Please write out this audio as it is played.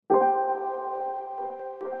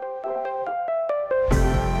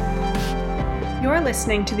are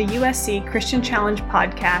listening to the USC Christian Challenge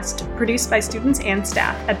podcast, produced by students and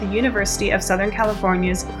staff at the University of Southern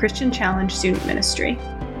California's Christian Challenge Student Ministry.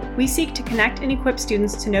 We seek to connect and equip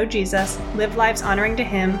students to know Jesus, live lives honoring to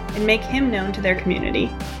Him, and make Him known to their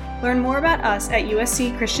community. Learn more about us at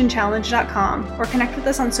uscchristianchallenge.com or connect with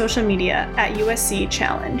us on social media at USC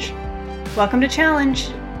Challenge. Welcome to Challenge!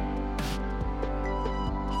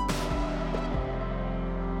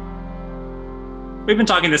 We've been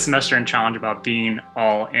talking this semester in Challenge about being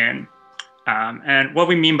all in. And what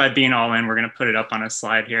we mean by being all in, we're going to put it up on a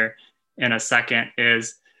slide here in a second,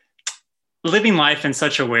 is living life in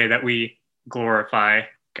such a way that we glorify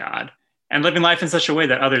God and living life in such a way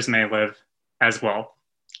that others may live as well.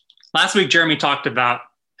 Last week, Jeremy talked about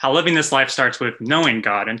how living this life starts with knowing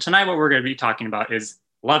God. And tonight, what we're going to be talking about is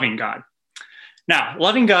loving God. Now,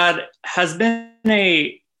 loving God has been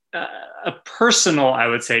a personal, I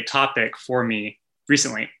would say, topic for me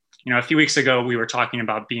recently. You know, a few weeks ago, we were talking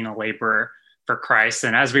about being a laborer for Christ.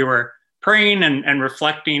 And as we were praying and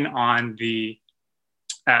reflecting on the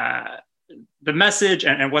message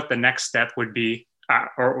and what the next step would be,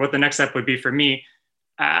 or what the next step would be for me,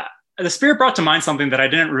 the Spirit brought to mind something that I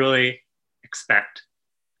didn't really expect.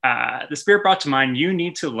 The Spirit brought to mind, you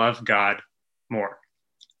need to love God more.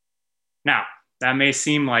 Now, that may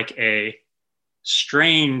seem like a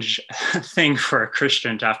strange thing for a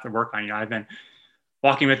Christian to have to work on. You know, I've been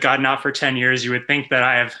walking with God now for 10 years. You would think that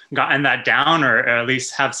I have gotten that down, or at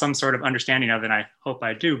least have some sort of understanding of it. And I hope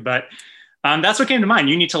I do. But that's what came to mind.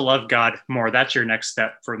 You need to love God more. That's your next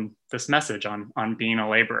step from this message on being a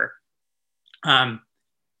laborer. And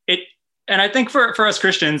I think for us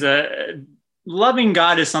Christians, loving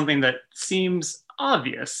God is something that seems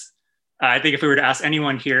obvious. I think if we were to ask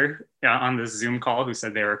anyone here on this Zoom call who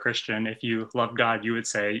said they were a Christian, if you love God, you would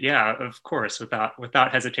say, yeah, of course,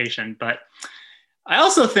 without hesitation. But I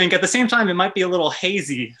also think at the same time, it might be a little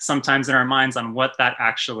hazy sometimes in our minds on what that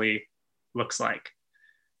actually looks like.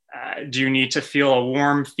 Do you need to feel a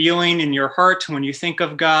warm feeling in your heart when you think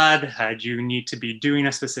of God? Do you need to be doing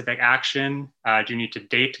a specific action? Do you need to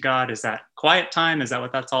date God? Is that quiet time? Is that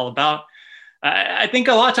what that's all about? I think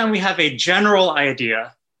a lot of time we have a general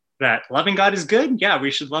idea that loving God is good. Yeah,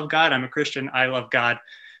 we should love God. I'm a Christian. I love God.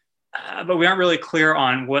 But we aren't really clear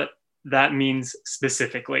on what that means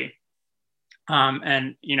specifically.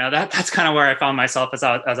 And you know, that's kind of where I found myself as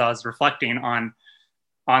I was reflecting on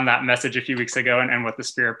that message a few weeks ago and what the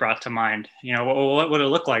Spirit brought to mind. You know, what would it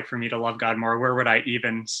look like for me to love God more? Where would I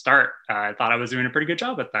even start? I thought I was doing a pretty good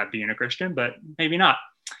job at that, being a Christian, but maybe not.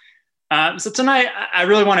 So tonight, I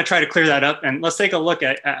really want to try to clear that up, and let's take a look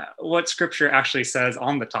at what Scripture actually says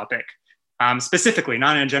on the topic. Specifically,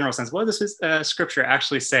 not in a general sense, what does this Scripture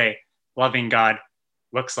actually say loving God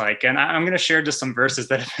looks like? And I'm going to share just some verses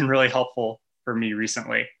that have been really helpful for me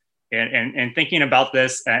recently in thinking about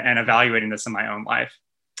this and evaluating this in my own life.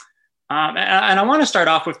 And I want to start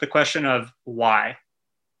off with the question of why.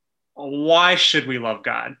 Why should we love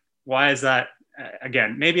God? Why is that?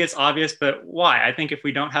 Again, maybe it's obvious, but why? I think if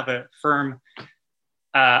we don't have a firm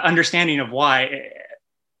understanding of why,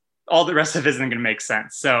 all the rest of it isn't going to make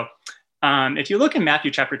sense. So if you look in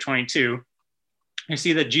Matthew chapter 22, you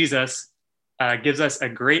see that Jesus gives us a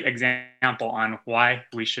great example on why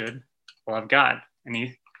we should love God. And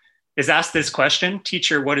he is asked this question,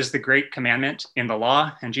 "Teacher, what is the great commandment in the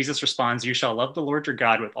law?" And Jesus responds, "You shall love the Lord your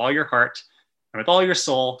God with all your heart and with all your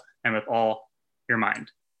soul and with all your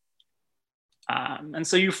mind." And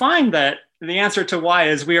so you find that the answer to why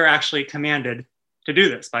is we are actually commanded to do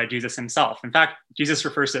this by Jesus himself. In fact, Jesus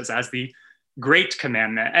refers to this as the great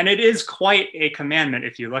commandment. And it is quite a commandment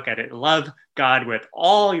if you look at it. Love God with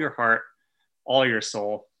all your heart, all your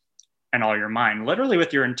soul, and all your mind. Literally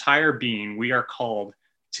with your entire being, we are called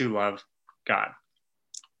to love God.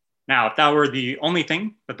 Now, if that were the only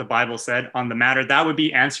thing that the Bible said on the matter, that would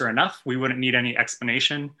be answer enough. We wouldn't need any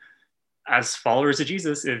explanation. As followers of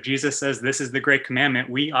Jesus, if Jesus says this is the great commandment,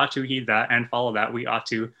 we ought to heed that and follow that. We ought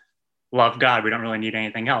to love God. We don't really need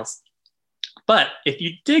anything else. But if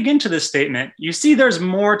you dig into this statement, you see there's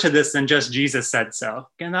more to this than just Jesus said so.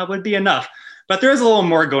 Again, that would be enough. But there is a little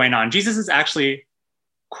more going on. Jesus is actually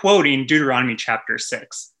quoting Deuteronomy chapter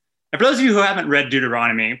 6. And for those of you who haven't read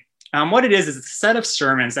Deuteronomy, what it is a set of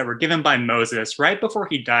sermons that were given by Moses right before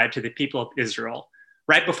he died to the people of Israel,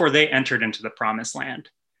 right before they entered into the promised land.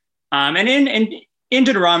 And in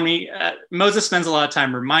Deuteronomy, Moses spends a lot of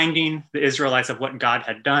time reminding the Israelites of what God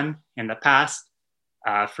had done in the past,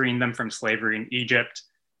 freeing them from slavery in Egypt,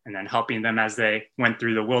 and then helping them as they went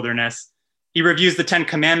through the wilderness. He reviews the 10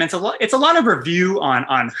 Commandments. It's a lot of review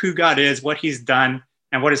on who God is, what he's done,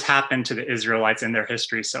 and what has happened to the Israelites in their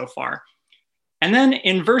history so far. And then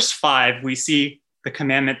in verse 5, we see the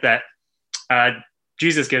commandment that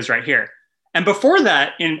Jesus gives right here. And before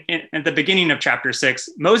that, at the beginning of chapter 6,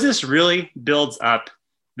 Moses really builds up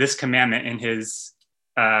this commandment in his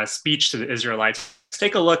speech to the Israelites. Let's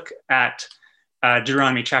take a look at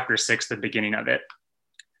Deuteronomy chapter 6, the beginning of it.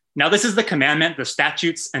 Now, this is the commandment, the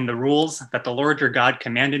statutes, and the rules that the Lord your God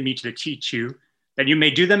commanded me to teach you, that you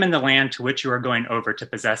may do them in the land to which you are going over to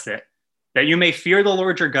possess it, that you may fear the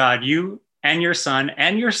Lord your God, you and your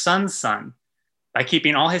son's son, by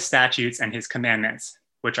keeping all his statutes and his commandments,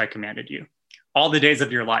 which I commanded you, all the days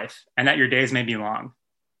of your life, and that your days may be long.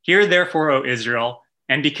 Hear therefore, O Israel,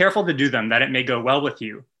 and be careful to do them, that it may go well with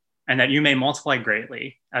you, and that you may multiply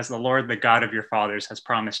greatly, as the Lord, the God of your fathers, has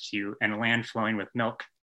promised you, in a land flowing with milk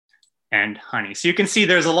and honey. So you can see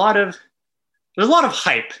there's a lot of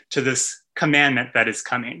hype to this commandment that is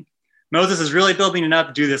coming. Moses is really building it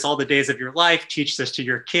up. Do this all the days of your life. Teach this to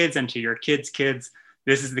your kids and to your kids' kids.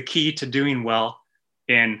 This is the key to doing well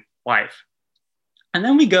in life. And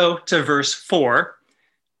then we go to verse 4.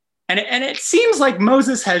 And it seems like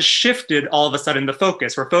Moses has shifted all of a sudden the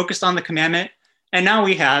focus. We're focused on the commandment. And now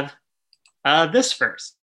we have this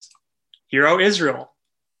verse. Hear, O Israel,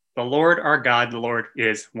 the Lord our God, the Lord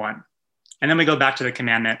is one. And then we go back to the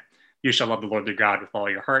commandment. You shall love the Lord your God with all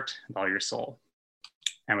your heart, with all your soul,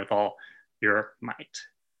 and with all your might.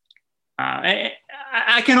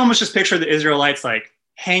 I can almost just picture the Israelites like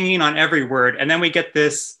hanging on every word. And then we get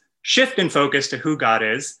this shift in focus to who God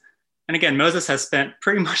is. And again, Moses has spent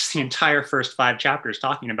pretty much the entire first 5 chapters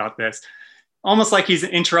talking about this, almost like he's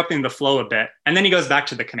interrupting the flow a bit. And then he goes back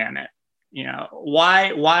to the commandment. You know,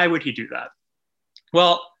 why would he do that?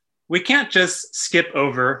 Well, we can't just skip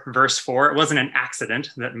over verse 4. It wasn't an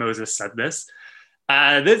accident that Moses said this.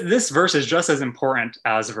 This verse is just as important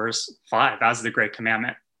as verse 5, as the Great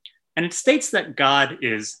Commandment. And it states that God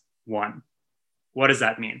is one. What does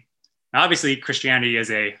that mean? Now, obviously, Christianity is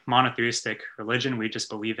a monotheistic religion. We just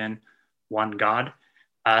believe in one God.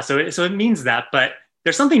 So it means that, but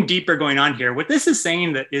there's something deeper going on here. What this is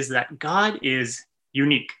saying is that God is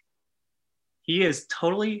unique. He is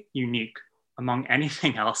totally unique among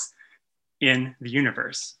anything else in the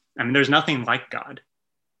universe. I mean, there's nothing like God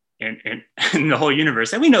in the whole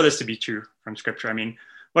universe. And we know this to be true from Scripture. I mean,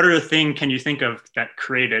 what other thing can you think of that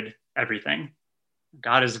created everything?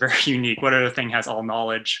 God is very unique. What other thing has all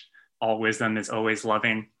knowledge, all wisdom, is always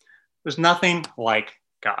loving? There's nothing like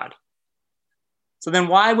God. So then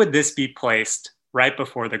why would this be placed right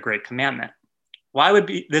before the Great Commandment? Why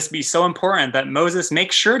would this be so important that Moses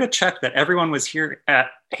makes sure to check that everyone was hearing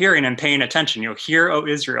and paying attention? You'll hear, O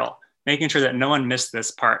Israel, making sure that no one missed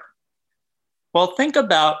this part. Well, think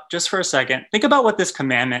about, just for a second, think about what this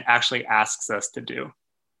commandment actually asks us to do.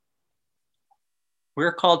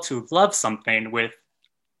 We're called to love something with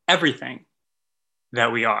everything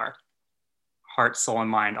that we are, heart, soul, and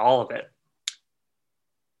mind, all of it.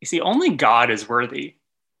 You see, only God is worthy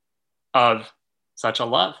of such a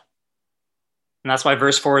love. And that's why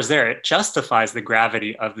verse 4 is there. It justifies the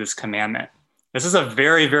gravity of this commandment. This is a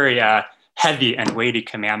very, very heavy and weighty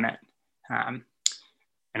commandment.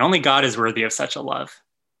 And only God is worthy of such a love.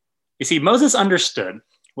 You see, Moses understood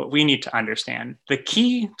what we need to understand. The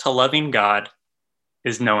key to loving God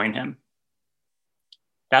is knowing him.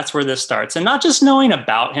 That's where this starts. And not just knowing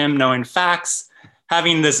about him, knowing facts,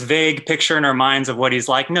 having this vague picture in our minds of what he's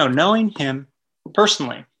like. No, knowing him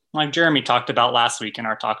personally, like Jeremy talked about last week in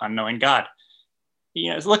our talk on knowing God.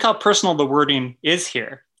 You know, look how personal the wording is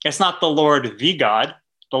here. It's not the Lord, the God,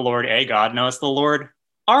 the Lord, a God. No, it's the Lord,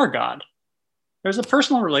 our God. There's a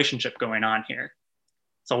personal relationship going on here.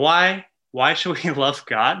 So why should we love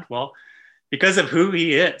God? Well, because of who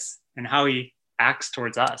he is and how he acts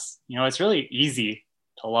towards us. You know, it's really easy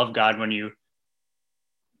to love God when you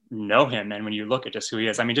know him and when you look at just who he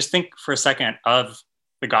is. I mean, just think for a second of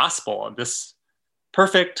the gospel of this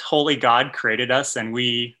perfect, holy God created us and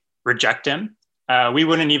we reject him. We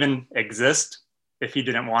wouldn't even exist if he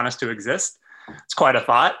didn't want us to exist. It's quite a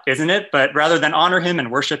thought, isn't it? But rather than honor him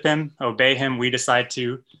and worship him, obey him, we decide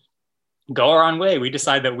to go our own way. We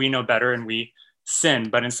decide that we know better and we sin.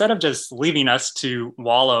 But instead of just leaving us to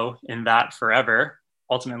wallow in that forever,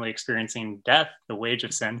 ultimately experiencing death, the wage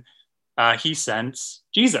of sin, he sends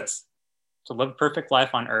Jesus to live a perfect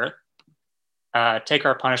life on earth, take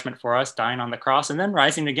our punishment for us, dying on the cross, and then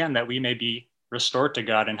rising again that we may be restored to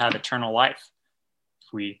God and have eternal life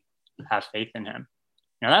if we have faith in him.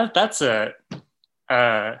 You know, that's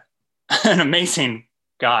an amazing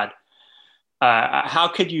God.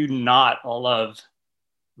 How could you not love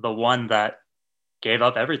the one that gave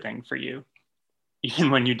up everything for you,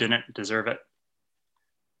 even when you didn't deserve it?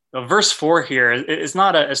 Verse 4 here is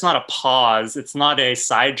not a pause. It's not a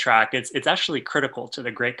sidetrack. It's actually critical to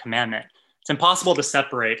the great commandment. It's impossible to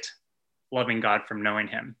separate loving God from knowing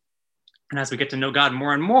him. And as we get to know God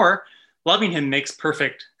more and more, loving him makes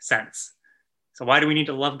perfect sense. So why do we need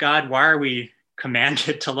to love God? Why are we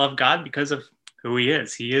commanded to love God? Because of who he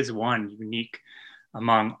is. He is one, unique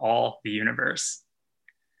among all the universe.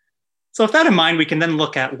 So with that in mind, we can then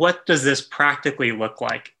look at what does this practically look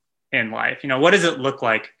like in life? What does it look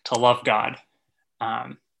like to love God?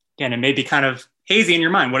 Again, it may be kind of hazy in your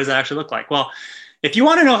mind. What does that actually look like? Well, if you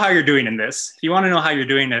want to know how you're doing in this, if you want to know how you're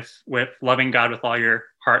doing with loving God with all your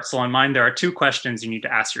heart, soul, and mind, there are two questions you need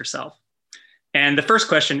to ask yourself. And the first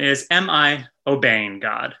question is, am I obeying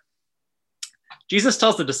God? Jesus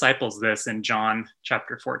tells the disciples this in John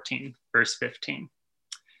chapter 14, verse 15.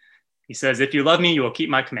 He says, if you love me, you will keep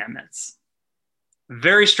my commandments.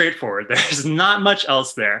 Very straightforward. There's not much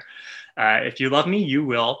else there. If you love me, you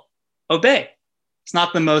will obey. It's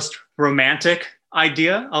not the most romantic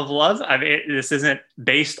idea of love. This isn't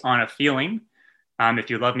based on a feeling. If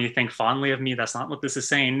you love me, think fondly of me. That's not what this is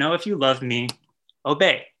saying. No, if you love me,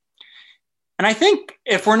 obey. And I think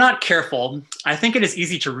if we're not careful, I think it is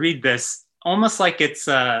easy to read this almost like it's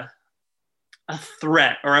a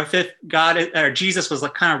threat, or if God or Jesus was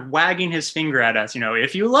like kind of wagging his finger at us,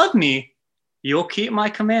 if you love me, you'll keep my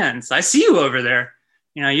commands. I see you over there.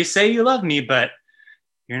 You say you love me, but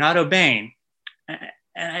you're not obeying. And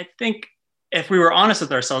I think if we were honest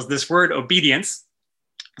with ourselves, this word obedience,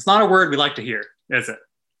 it's not a word we like to hear, is it?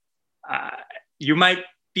 You might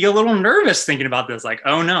be a little nervous thinking about this, like,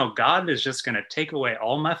 oh no, God is just going to take away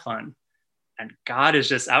all my fun. And God is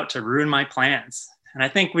just out to ruin my plans. And I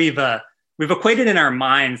think we've equated in our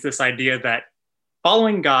minds this idea that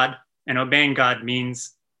following God and obeying God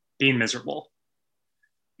means being miserable.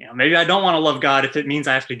 Maybe I don't want to love God if it means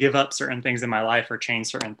I have to give up certain things in my life or change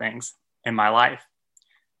certain things in my life.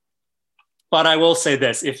 But I will say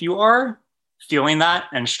this, if you are feeling that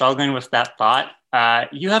and struggling with that thought,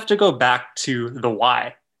 you have to go back to the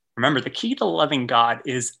why. Remember, the key to loving God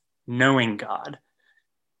is knowing God.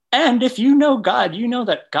 And if you know God, you know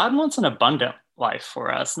that God wants an abundant life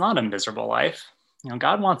for us, not a miserable life.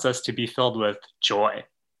 God wants us to be filled with joy.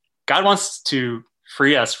 God wants to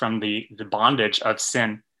free us from the bondage of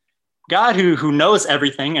sin. God, who knows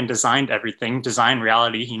everything and designed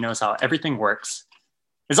reality, he knows how everything works,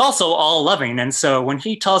 is also all loving. And so when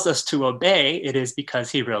he tells us to obey, it is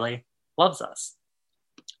because he really loves us.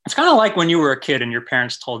 It's kind of like when you were a kid and your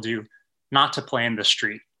parents told you not to play in the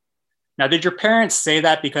street. Now, did your parents say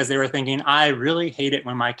that because they were thinking, I really hate it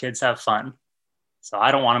when my kids have fun, so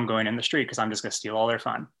I don't want them going in the street because I'm just going to steal all their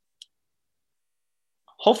fun?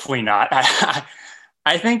 Hopefully not.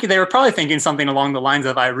 I think they were probably thinking something along the lines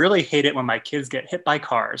of, I really hate it when my kids get hit by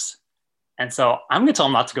cars, and so I'm going to tell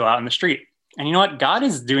them not to go out in the street. And you know what? God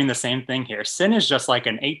is doing the same thing here. Sin is just like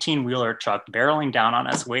an 18-wheeler truck barreling down on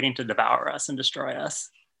us, waiting to devour us and destroy us.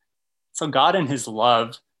 So God in his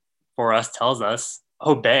love for us tells us,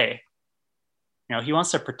 obey. He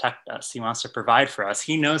wants to protect us. He wants to provide for us.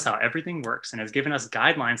 He knows how everything works and has given us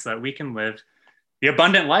guidelines so that we can live the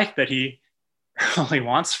abundant life that he really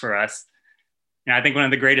wants for us. I think one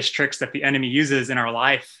of the greatest tricks that the enemy uses in our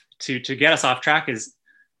life to get us off track is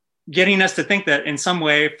getting us to think that in some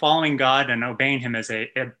way following God and obeying him is a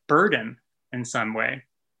burden in some way.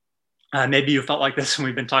 Maybe you felt like this when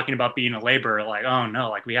we've been talking about being a laborer, like, oh no,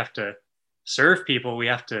 like we have to serve people, we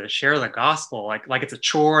have to share the gospel, like it's a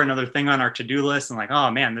chore, another thing on our to-do list, and like, oh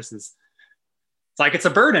man, it's like it's a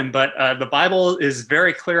burden. But the Bible is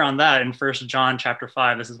very clear on that in 1 John chapter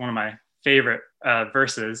 5. This is one of my favorite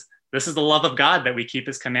verses. This is the love of God, that we keep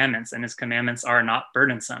his commandments, and his commandments are not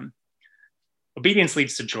burdensome. Obedience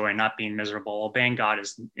leads to joy, not being miserable. Obeying God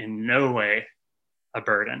is in no way a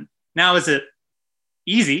burden. Now, is it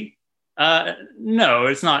easy? No,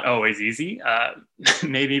 it's not always easy.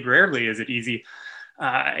 Maybe rarely is it easy.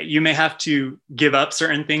 You may have to give up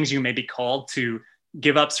certain things. You may be called to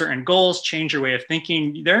give up certain goals, change your way of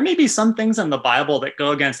thinking. There may be some things in the Bible that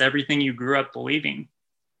go against everything you grew up believing.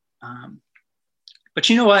 But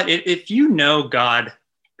you know what? If you know God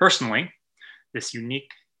personally, this unique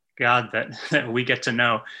God that we get to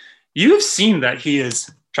know, you've seen that he is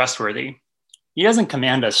trustworthy. He doesn't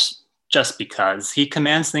command us just because. He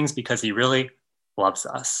commands things because he really loves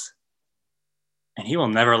us. And he will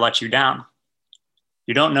never let you down.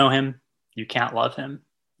 You don't know him, you can't love him,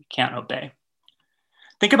 you can't obey.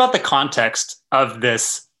 Think about the context of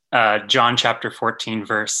this John chapter 14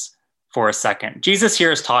 verse for a second. Jesus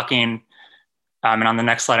here is talking, and on the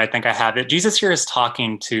next slide, I think I have it. Jesus here is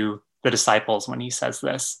talking to the disciples when he says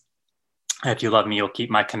this. If you love me, you'll keep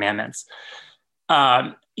my commandments.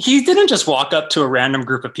 he didn't just walk up to a random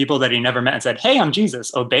group of people that he never met and said, "Hey, I'm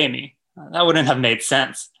Jesus, obey me." That wouldn't have made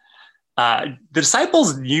sense. The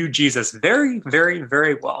disciples knew Jesus very, very,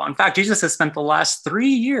 very well. In fact, Jesus has spent the last 3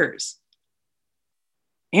 years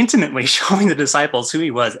intimately showing the disciples who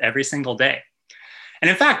he was every single day. And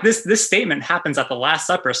in fact, this statement happens at the Last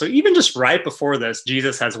Supper. So even just right before this,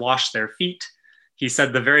 Jesus has washed their feet. He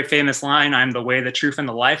said the very famous line, "I'm the way, the truth, and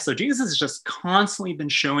the life." So Jesus has just constantly been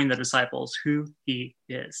showing the disciples who he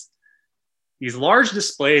is. These large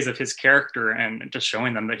displays of his character and just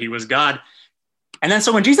showing them that he was God. And then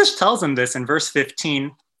so when Jesus tells them this in verse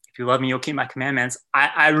 15, "If you love me, you'll keep my commandments,"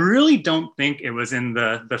 I really don't think it was in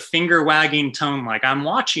the finger wagging tone like, "I'm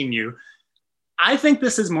watching you." I think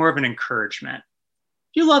this is more of an encouragement.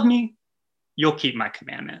 If you love me, you'll keep my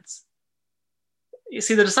commandments. You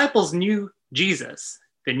see, the disciples knew Jesus.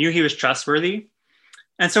 They knew he was trustworthy.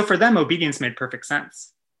 And so for them, obedience made perfect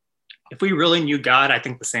sense. If we really knew God, I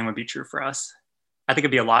think the same would be true for us. I think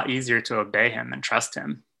it'd be a lot easier to obey him and trust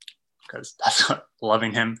him, because that's what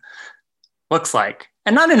loving him looks like.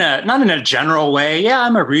 And not in a general way. Yeah,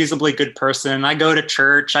 I'm a reasonably good person. I go to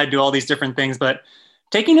church. I do all these different things. But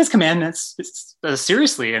taking his commandments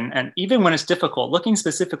seriously, and even when it's difficult, looking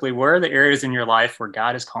specifically where are the areas in your life where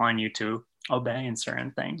God is calling you to obey in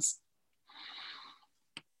certain things.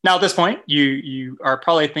 Now, at this point, you are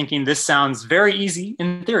probably thinking this sounds very easy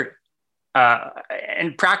in theory.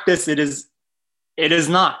 In practice, it is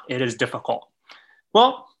not. It is difficult.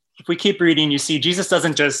 Well, if we keep reading, you see Jesus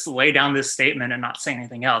doesn't just lay down this statement and not say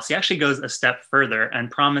anything else. He actually goes a step further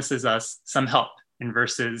and promises us some help in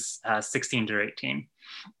verses 16 to 18.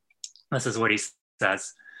 This is what he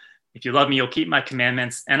says. "If you love me, you'll keep my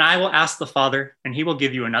commandments, and I will ask the Father, and he will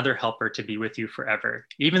give you another helper to be with you forever,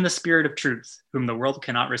 even the Spirit of truth, whom the world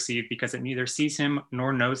cannot receive because it neither sees him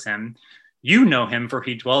nor knows him. You know him, for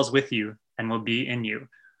he dwells with you and will be in you.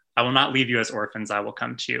 I will not leave you as orphans. I will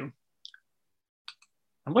come to you."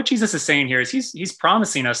 And what Jesus is saying here is he's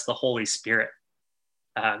promising us the Holy Spirit.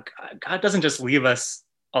 God doesn't just leave us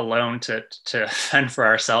alone to fend for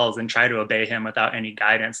ourselves and try to obey him without any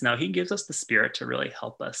guidance. No, he gives us the Spirit to really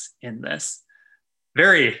help us in this.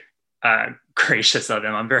 Very gracious of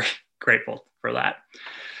him. I'm very grateful for that.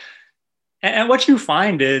 And what you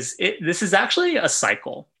find is this is actually a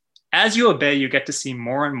cycle. As you obey, you get to see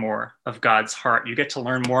more and more of God's heart. You get to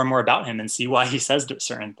learn more and more about him and see why he says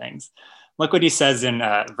certain things. Look what he says in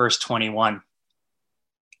verse 21.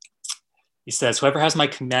 He says, "Whoever has my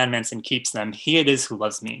commandments and keeps them, he it is who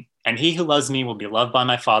loves me. And he who loves me will be loved by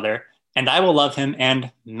my Father, and I will love him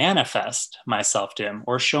and manifest myself to him,"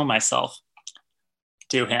 or show myself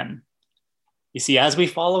to him. You see, as we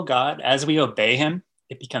follow God, as we obey him,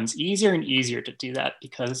 it becomes easier and easier to do that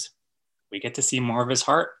because we get to see more of his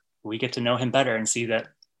heart. We get to know him better and see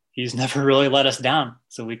that he's never really let us down,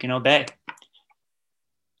 so we can obey.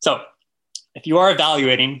 So, if you are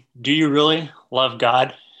evaluating, do you really love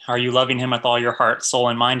God? Are you loving him with all your heart, soul,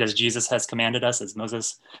 and mind as Jesus has commanded us, as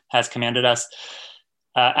Moses has commanded us?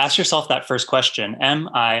 Ask yourself that first question. Am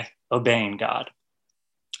I obeying God?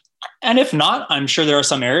 And if not, I'm sure there are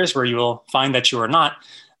some areas where you will find that you are not.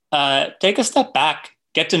 Take a step back,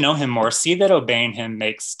 get to know him more, see that obeying him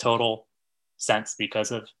makes total sense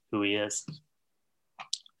because of who he is.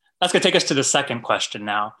 That's going to take us to the second question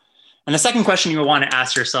now. And the second question you will want to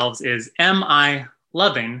ask yourselves is, am I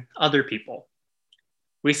loving other people?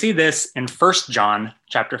 We see this in 1 John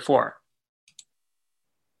chapter 4.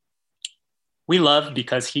 "We love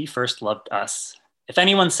because he first loved us. If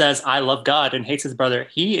anyone says, 'I love God,' and hates his brother,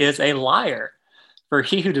 he is a liar. For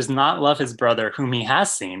he who does not love his brother whom he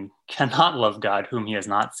has seen cannot love God whom he has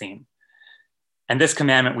not seen. And this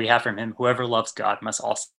commandment we have from him, whoever loves God must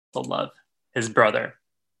also love his brother."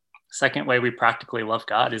 Second way we practically love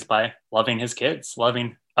God is by loving his kids,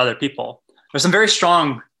 loving other people. There's some very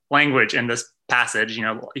strong language in this passage.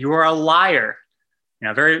 You are a liar.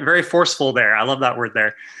 Very, very forceful there. I love that word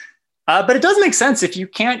there. But it does make sense if you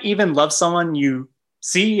can't even love someone you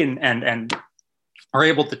see and are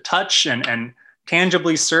able to touch and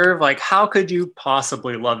tangibly serve. Like, how could you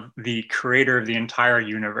possibly love the creator of the entire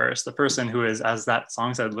universe, the person who is, as that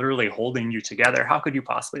song said, literally holding you together? How could you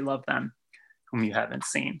possibly love them whom you haven't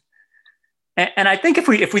seen? And I think if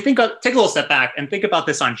we take a little step back and think about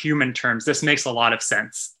this on human terms, this makes a lot of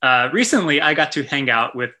sense. Recently, I got to hang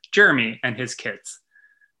out with Jeremy and his kids.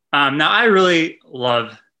 Now, I really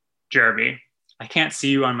love Jeremy. I can't see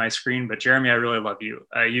you on my screen, but Jeremy, I really love you.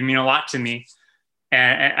 You mean a lot to me.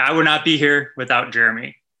 And I would not be here without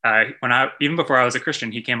Jeremy. Even before I was a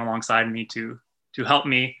Christian, he came alongside me to help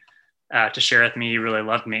me, to share with me. He really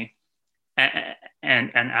loved me.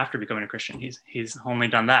 And after becoming a Christian, he's only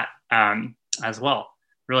done that as well.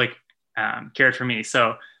 really cared for me.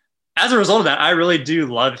 So as a result of that, I really do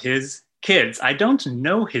love his kids. I don't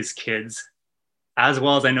know his kids as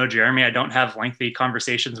well as I know Jeremy. I don't have lengthy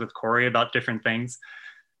conversations with Corey about different things.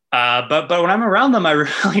 But when I'm around them, I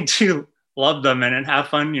really do love them and have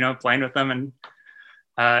fun, playing with them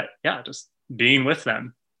and just being with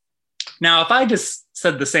them. Now, if I just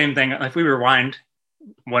said the same thing, if we rewind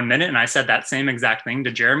 1 minute and I said that same exact thing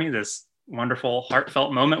to Jeremy, this wonderful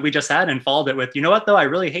heartfelt moment we just had, and followed it with, you know what, though, I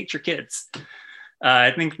really hate your kids.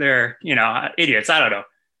 I think they're, idiots. I don't know.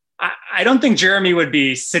 I don't think Jeremy would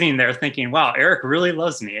be sitting there thinking, wow, Eric really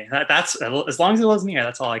loves me. That's as long as he loves me,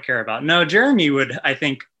 that's all I care about. No, Jeremy would, I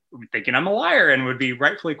think, thinking I'm a liar and would be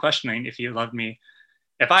rightfully questioning if he loved me,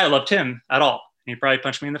 if I loved him at all. And he'd probably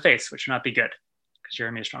punch me in the face, which would not be good because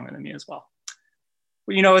Jeremy is stronger than me as well.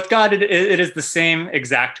 But, with God, it is the same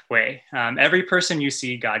exact way. Every person you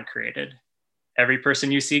see, God created. Every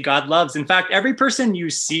person you see, God loves. In fact, every person you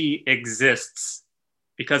see exists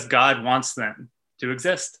because God wants them to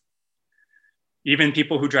exist. Even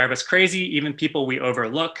people who drive us crazy, even people we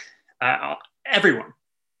overlook, everyone.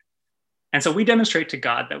 And so we demonstrate to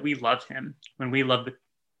God that we love him when we love the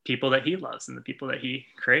people that he loves and the people that he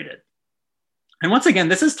created. And once again,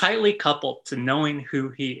 this is tightly coupled to knowing who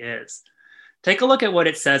he is. Take a look at what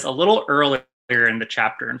it says a little earlier in the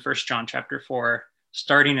chapter, in 1 John chapter 4,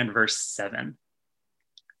 starting in verse 7.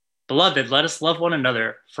 Beloved, let us love one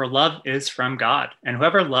another, for love is from God. And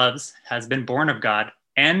whoever loves has been born of God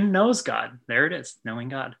and knows God. There it is, knowing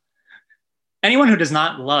God. Anyone who does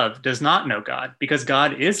not love does not know God, because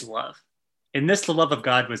God is love. In this, the love of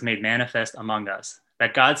God was made manifest among us,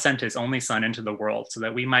 that God sent his only Son into the world so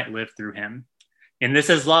that we might live through him. In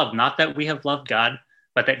this is love, not that we have loved God,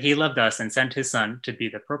 but that he loved us and sent his Son to be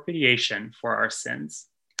the propitiation for our sins.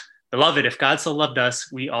 Beloved, if God so loved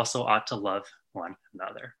us, we also ought to love one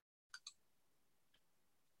another.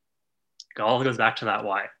 It all goes back to that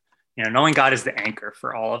why. Knowing God is the anchor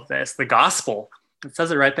for all of this. The gospel, it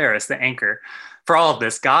says it right there, it's the anchor for all of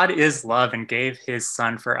this. God is love and gave his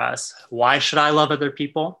Son for us. Why should I love other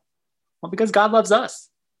people? Well, because God loves us.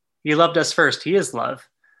 He loved us first. He is love.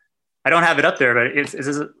 I don't have it up there, but it's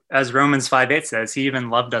as Romans 5:8 says, he even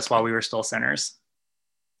loved us while we were still sinners.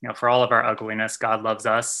 For all of our ugliness, God loves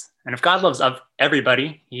us. And if God loves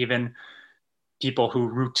everybody, even people who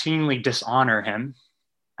routinely dishonor him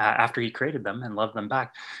after he created them and loved them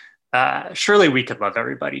back, surely we could love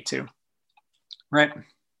everybody too, right?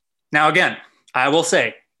 Now, again, I will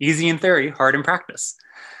say, easy in theory, hard in practice.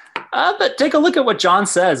 But take a look at what John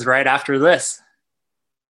says right after this.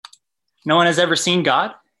 No one has ever seen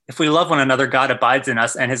God. If we love one another, God abides in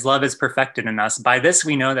us, and his love is perfected in us. By this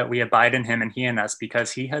we know that we abide in him and he in us,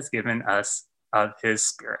 because he has given us of his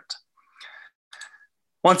Spirit.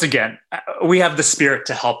 Once again, we have the Spirit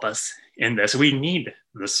to help us in this. We need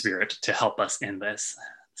the Spirit to help us in this.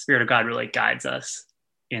 The Spirit of God really guides us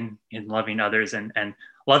in loving others and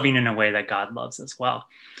loving in a way that God loves as well.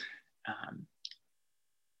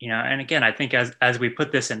 And again, I think as we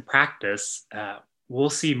put this in practice, we'll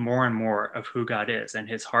see more and more of who God is and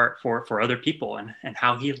his heart for other people and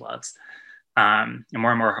how he loves. And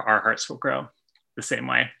more our hearts will grow the same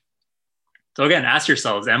way. So again, ask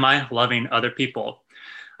yourselves, am I loving other people?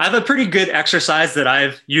 I have a pretty good exercise that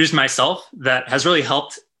I've used myself that has really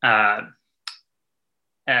helped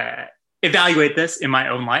evaluate this in my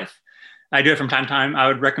own life. I do it from time to time. I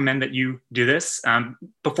would recommend that you do this.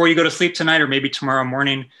 Before you go to sleep tonight or maybe tomorrow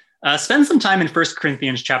morning, spend some time in 1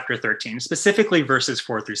 Corinthians chapter 13, specifically verses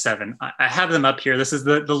 4 through 7. I have them up here. This is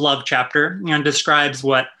the love chapter and describes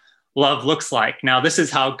what love looks like. Now, this is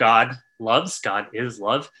how God loves. God is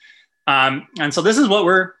love. And so this is what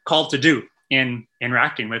we're called to do in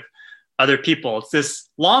interacting with other people. It's this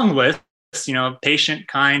long list, patient,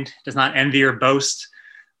 kind, does not envy or boast.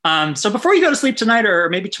 So before you go to sleep tonight or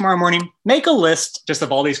maybe tomorrow morning, make a list just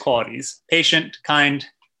of all these qualities: patient, kind,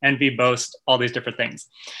 envy, boast, all these different things.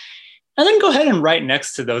 And then go ahead and write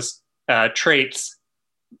next to those traits,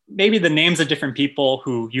 maybe the names of different people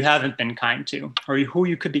who you haven't been kind to, or who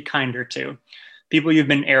you could be kinder to, people you've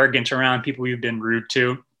been arrogant around, people you've been rude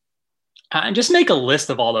to. And just make a list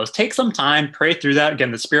of all those. Take some time, pray through that.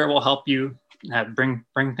 Again, the Spirit will help you bring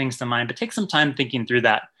things to mind, but take some time thinking through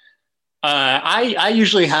that. I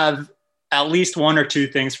usually have at least one or two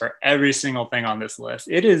things for every single thing on this list.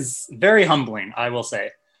 It is very humbling, I will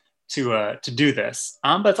say, to do this,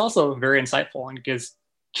 but it's also very insightful and gives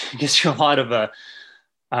you a lot of a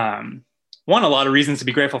lot of reasons to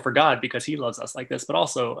be grateful for God because He loves us like this, but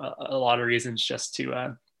also a lot of reasons just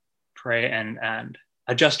to pray and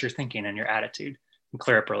adjust your thinking and your attitude and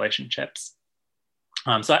clear up relationships.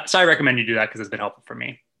 So I recommend you do that because it's been helpful for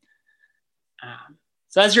me.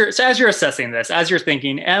 So as you're assessing this, as you're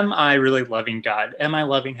thinking, am I really loving God? Am I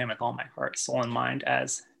loving him with all my heart, soul, and mind?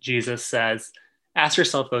 As Jesus says, ask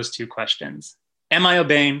yourself those two questions. Am I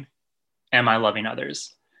obeying? Am I loving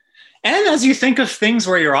others? And as you think of things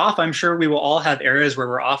where you're off, I'm sure we will all have areas where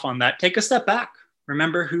we're off on that. Take a step back.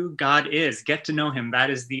 Remember who God is. Get to know him. That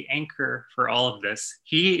is the anchor for all of this.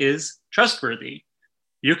 He is trustworthy.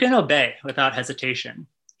 You can obey without hesitation.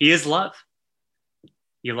 He is love.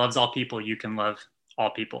 He loves all people. You can love all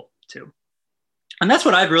people too. And that's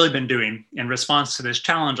what I've really been doing in response to this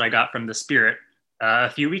challenge I got from the Spirit a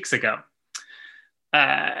few weeks ago.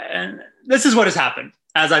 And this is what has happened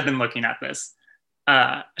as I've been looking at this.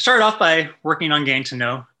 I started off by working on getting to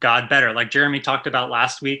know God better. Like Jeremy talked about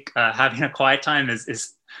last week, having a quiet time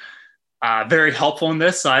is very helpful in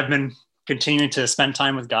this. So I've been continuing to spend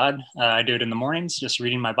time with God. I do it in the mornings, just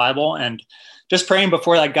reading my Bible and just praying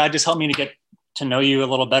before that. God, just help me to get to know you a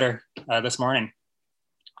little better this morning.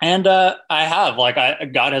 And I have,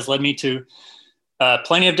 God has led me to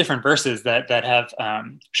plenty of different verses that have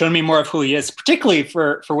shown me more of who he is, particularly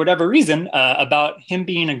for whatever reason, about him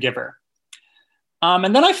being a giver.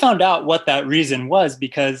 And then I found out what that reason was,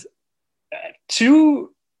 because two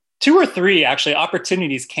or three actually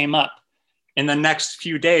opportunities came up in the next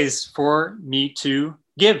few days for me to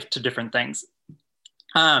give to different things.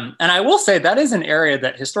 And I will say that is an area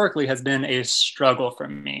that historically has been a struggle for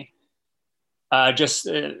me.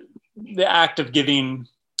 The act of giving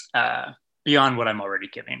beyond what I'm already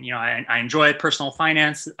giving. You know, I enjoy personal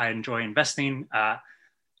finance. I enjoy investing.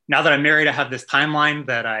 Now that I'm married, I have this timeline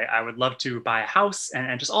that I would love to buy a house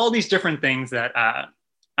and just all these different things that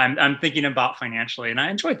I'm thinking about financially. And I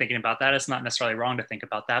enjoy thinking about that. It's not necessarily wrong to think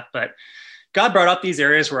about that, but God brought up these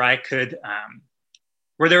areas where I could,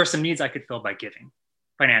 where there were some needs I could fill by giving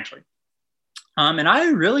financially. And I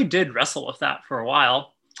really did wrestle with that for a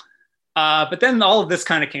while. But then all of this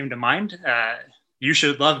kind of came to mind. You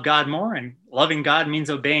should love God more, and loving God means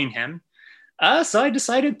obeying him. So I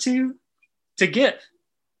decided to give.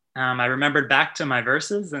 I remembered back to my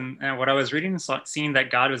verses and what I was reading, seeing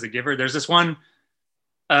that God was a giver. There's this one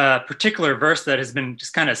particular verse that has been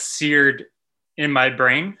just kind of seared in my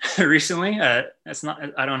brain recently. It's not,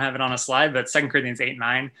 I don't have it on a slide, but 2 Corinthians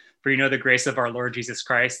 8:9, for you know the grace of our Lord Jesus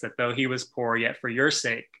Christ, that though he was poor, yet for your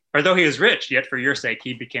sake, or though he was rich, yet for your sake,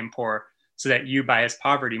 he became poor, so that you by his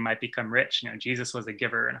poverty might become rich. You know, Jesus was a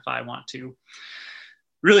giver. And if I want to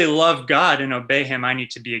really love God and obey him, I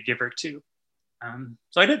need to be a giver too.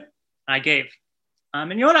 So I did. I gave.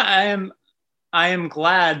 And you know what? I am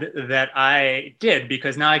glad that I did,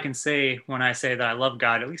 because now I can say, when I say that I love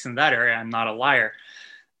God, at least in that area, I'm not a liar.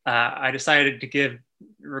 I decided to give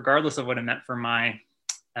regardless of what it meant for my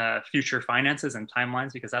future finances and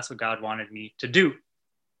timelines, because that's what God wanted me to do.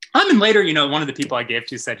 And later, you know, one of the people I gave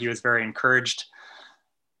to said he was very encouraged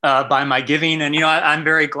by my giving. And, you know, I'm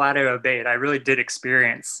very glad I obeyed. I really did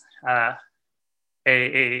experience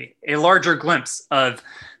a larger glimpse of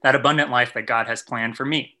that abundant life that God has planned for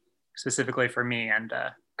me, specifically for me, and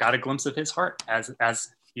got a glimpse of his heart as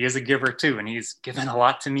he is a giver too. And he's given a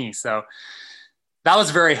lot to me. So that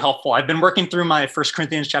was very helpful. I've been working through my 1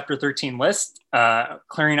 Corinthians chapter 13 list,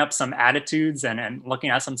 clearing up some attitudes and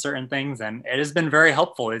looking at some certain things. And it has been very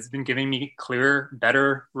helpful. It's been giving me clearer,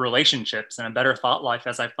 better relationships and a better thought life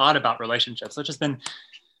as I've thought about relationships, which has been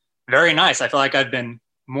very nice. I feel like I've been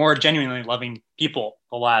more genuinely loving people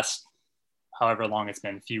the last, however long it's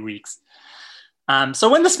been, few weeks. So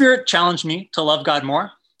when the Spirit challenged me to love God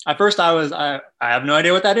more, at first I have no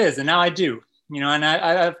idea what that is. And now I do, you know, and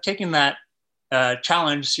I've taken that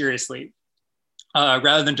challenge seriously,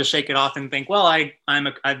 rather than just shake it off and think, well,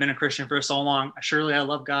 I've been a Christian for so long. Surely I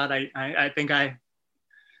love God. I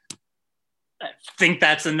think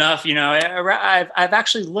that's enough. You know, I've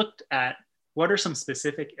actually looked at what are some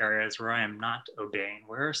specific areas where I am not obeying.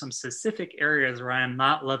 Where are some specific areas where I am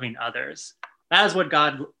not loving others? That is what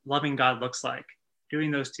loving God looks like, doing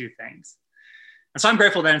those two things. And so I'm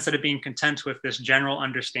grateful that instead of being content with this general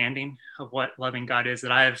understanding of what loving God is,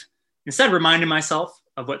 that I've instead reminded myself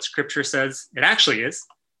of what Scripture says it actually is,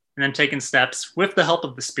 and then taken steps with the help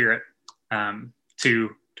of the Spirit to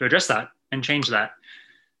address that and change that.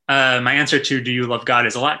 My answer to do you love God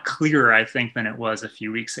is a lot clearer, I think, than it was a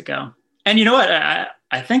few weeks ago. And you know what?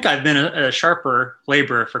 I think I've been a sharper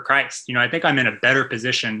laborer for Christ. You know, I think I'm in a better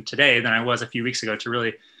position today than I was a few weeks ago to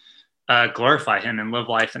really glorify him and live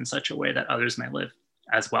life in such a way that others may live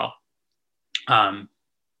as well.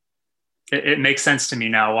 It makes sense to me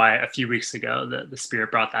now why a few weeks ago the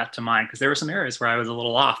Spirit brought that to mind, because there were some areas where I was a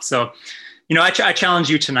little off. So, you know, I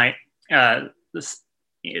challenge you tonight,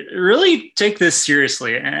 really take this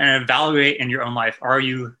seriously and evaluate in your own life. Are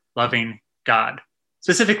you loving God?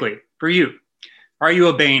 Specifically, for you, are you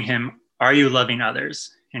obeying him? Are you loving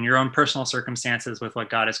others in your own personal circumstances with what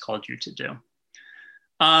God has called you to do?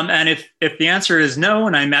 And if the answer is no,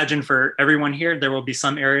 and I imagine for everyone here, there will be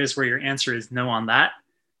some areas where your answer is no on that,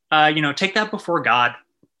 take that before God,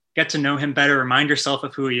 get to know him better, remind yourself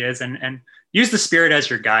of who he is, and use the Spirit as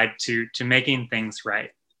your guide to making things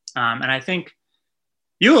right. And I think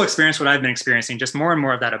you will experience what I've been experiencing, just more and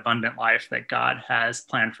more of that abundant life that God has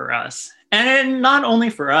planned for us. And not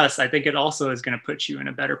only for us, I think it also is going to put you in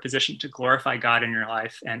a better position to glorify God in your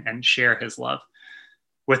life and share his love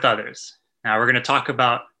with others. Now, we're going to talk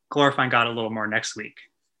about glorifying God a little more next week.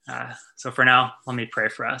 So for now, let me pray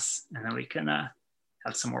for us, and then we can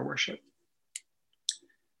have some more worship.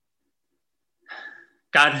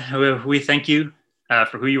 God, we thank you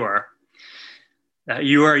for who you are.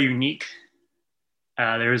 You are unique.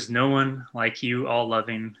 There is no one like you, all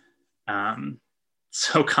loving,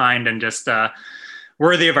 so kind, and just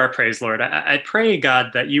worthy of our praise, Lord. I pray,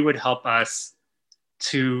 God, that you would help us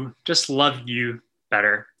to just love you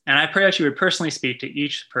better. And I pray that you would personally speak to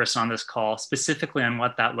each person on this call, specifically on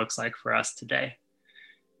what that looks like for us today.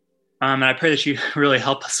 And I pray that you really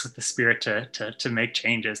help us with the Spirit to make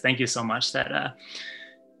changes. Thank you so much that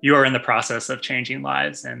you are in the process of changing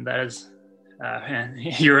lives, and that is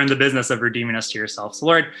you're in the business of redeeming us to yourself. So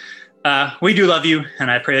Lord, we do love you, and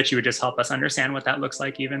I pray that you would just help us understand what that looks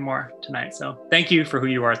like even more tonight. So thank you for who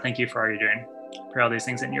you are. Thank you for all you're doing. I pray all these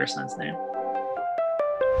things in your Son's name.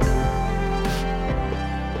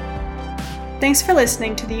 Thanks for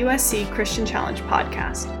listening to the USC Christian Challenge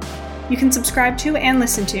podcast. You can subscribe to and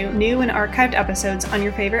listen to new and archived episodes on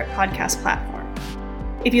your favorite podcast platform.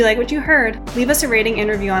 If you like what you heard, leave us a rating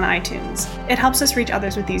and review on iTunes. It helps us reach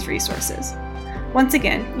others with these resources. Once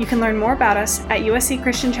again, you can learn more about us at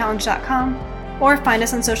uscchristianchallenge.com or find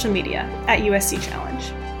us on social media at USC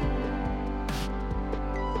Challenge.